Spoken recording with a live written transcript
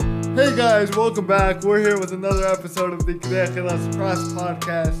Hey guys, welcome back. We're here with another episode of the Kedei Achilas Pras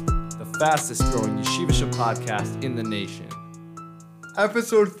podcast. The fastest growing Yeshivisha podcast in the nation.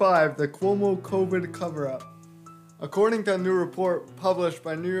 Episode 5, the Cuomo COVID cover-up. According to a new report published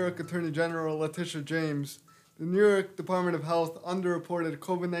by New York Attorney General Letitia James, the New York Department of Health underreported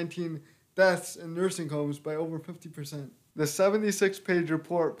COVID-19 deaths in nursing homes by over 50%. The 76-page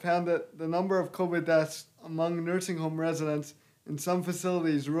report found that the number of COVID deaths among nursing home residents in some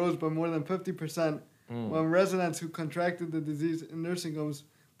facilities rose by more than 50% when residents who contracted the disease in nursing homes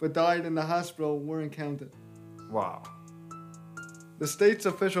but died in the hospital weren't counted. Wow. The state's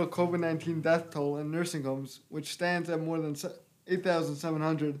official COVID-19 death toll in nursing homes, which stands at more than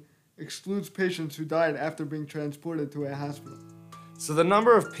 8,700, excludes patients who died after being transported to a hospital. So the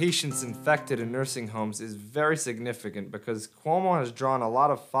number of patients infected in nursing homes is very significant because Cuomo has drawn a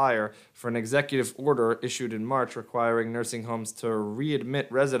lot of fire for an executive order issued in March requiring nursing homes to readmit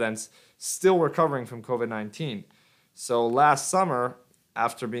residents still recovering from COVID-19. So last summer,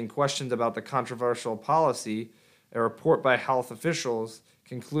 after being questioned about the controversial policy, a report by health officials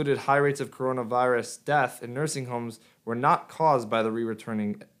concluded high rates of coronavirus death in nursing homes were not caused by the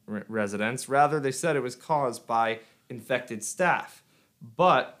returning residents. Rather, they said it was caused by infected staff.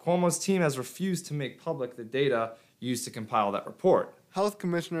 But Cuomo's team has refused to make public the data used to compile that report. Health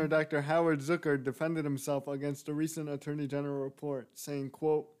Commissioner Dr. Howard Zucker defended himself against a recent Attorney General report, saying,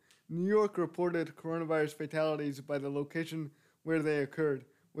 quote, New York reported coronavirus fatalities by the location where they occurred,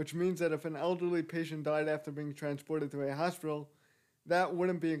 which means that if an elderly patient died after being transported to a hospital, that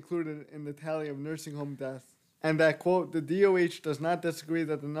wouldn't be included in the tally of nursing home deaths. And that, quote, the DOH does not disagree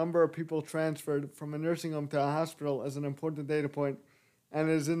that the number of people transferred from a nursing home to a hospital is an important data point, and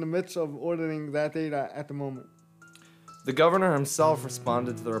is in the midst of auditing that data at the moment. The governor himself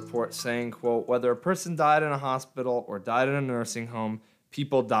responded to the report saying, quote, whether a person died in a hospital or died in a nursing home,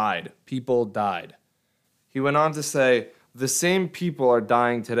 people died. People died. He went on to say, the same people are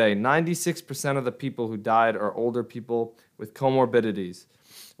dying today. 96% of the people who died are older people with comorbidities,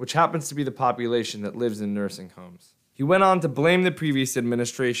 which happens to be the population that lives in nursing homes. He went on to blame the previous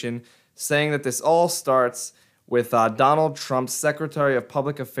administration, saying that this all starts with Donald Trump's Secretary of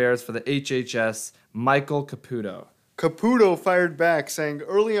Public Affairs for the HHS, Michael Caputo. Caputo fired back, saying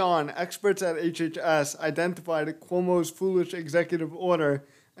early on, experts at HHS identified Cuomo's foolish executive order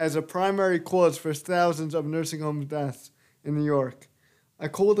as a primary cause for thousands of nursing home deaths in New York. I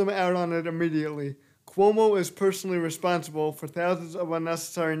called him out on it immediately. Cuomo is personally responsible for thousands of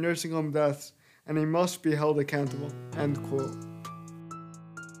unnecessary nursing home deaths, and he must be held accountable. End quote.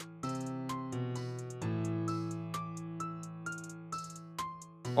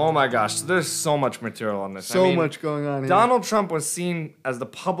 Oh my gosh, there's so much material on this. So much going on here. Donald Trump was seen as the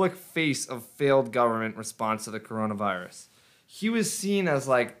public face of failed government response to the coronavirus. He was seen as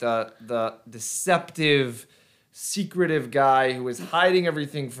like the deceptive, secretive guy who was hiding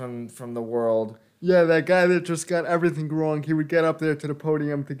everything from the world. Yeah, that guy that just got everything wrong. He would get up there to the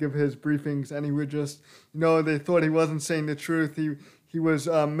podium to give his briefings, and he would just, they thought he wasn't saying the truth. He was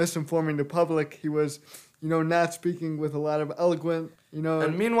misinforming the public. He was, not speaking with a lot of eloquent,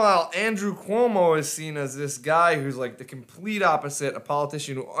 And meanwhile, Andrew Cuomo is seen as this guy who's like the complete opposite, a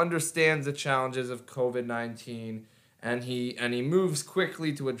politician who understands the challenges of COVID-19, and he moves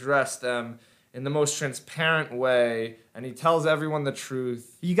quickly to address them in the most transparent way, and he tells everyone the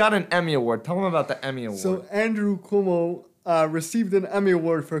truth. He got an Emmy Award. Tell him about the Emmy Award. So Andrew Cuomo received an Emmy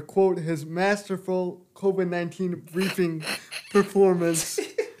Award for, quote, his masterful COVID-19 briefing performance.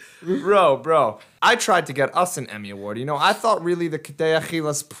 Bro, I tried to get us an Emmy Award. I thought really the Kedei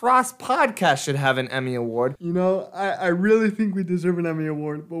Achilas Pras podcast should have an Emmy Award. I really think we deserve an Emmy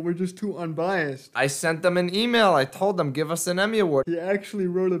Award, but we're just too unbiased. I sent them an email. I told them, give us an Emmy Award. He actually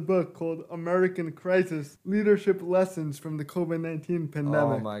wrote a book called American Crisis, Leadership Lessons from the COVID-19 Pandemic.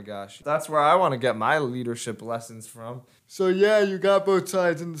 Oh my gosh. That's where I want to get my leadership lessons from. So yeah, you got both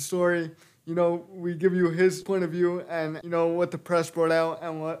sides in the story. We give you his point of view and, what the press brought out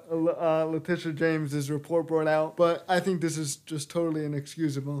and what Letitia James' report brought out. But I think this is just totally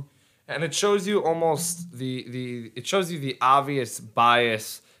inexcusable. And it shows you almost the obvious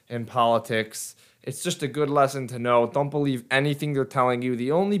bias in politics. It's just a good lesson to know. Don't believe anything they're telling you.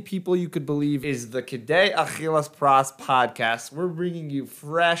 The only people you could believe is the Kedei Achilas Pras podcast. We're bringing you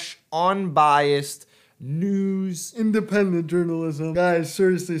fresh, unbiased news, independent journalism. Guys,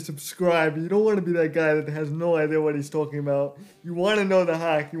 seriously, subscribe. You don't want to be that guy that has no idea what he's talking about. You want to know the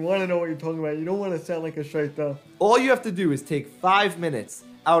hack. You want to know what you're talking about. You don't want to sound like a shaita. All you have to do is take 5 minutes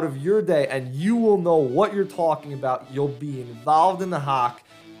out of your day and you will know what you're talking about. You'll be involved in the hack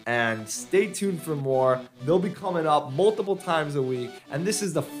and stay tuned for more. They'll be coming up multiple times a week, and this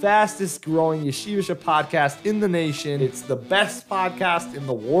is the fastest growing Yeshivisha podcast in the nation. It's the best podcast in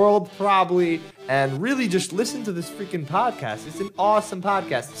the world, probably, and really just listen to this freaking podcast. It's an awesome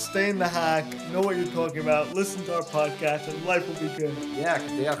podcast. Stay in the hack, know what you're talking about, listen to our podcast, and life will be good. Yeah,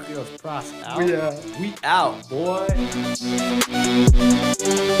 Kadei Achilas Pras out. We out, boy.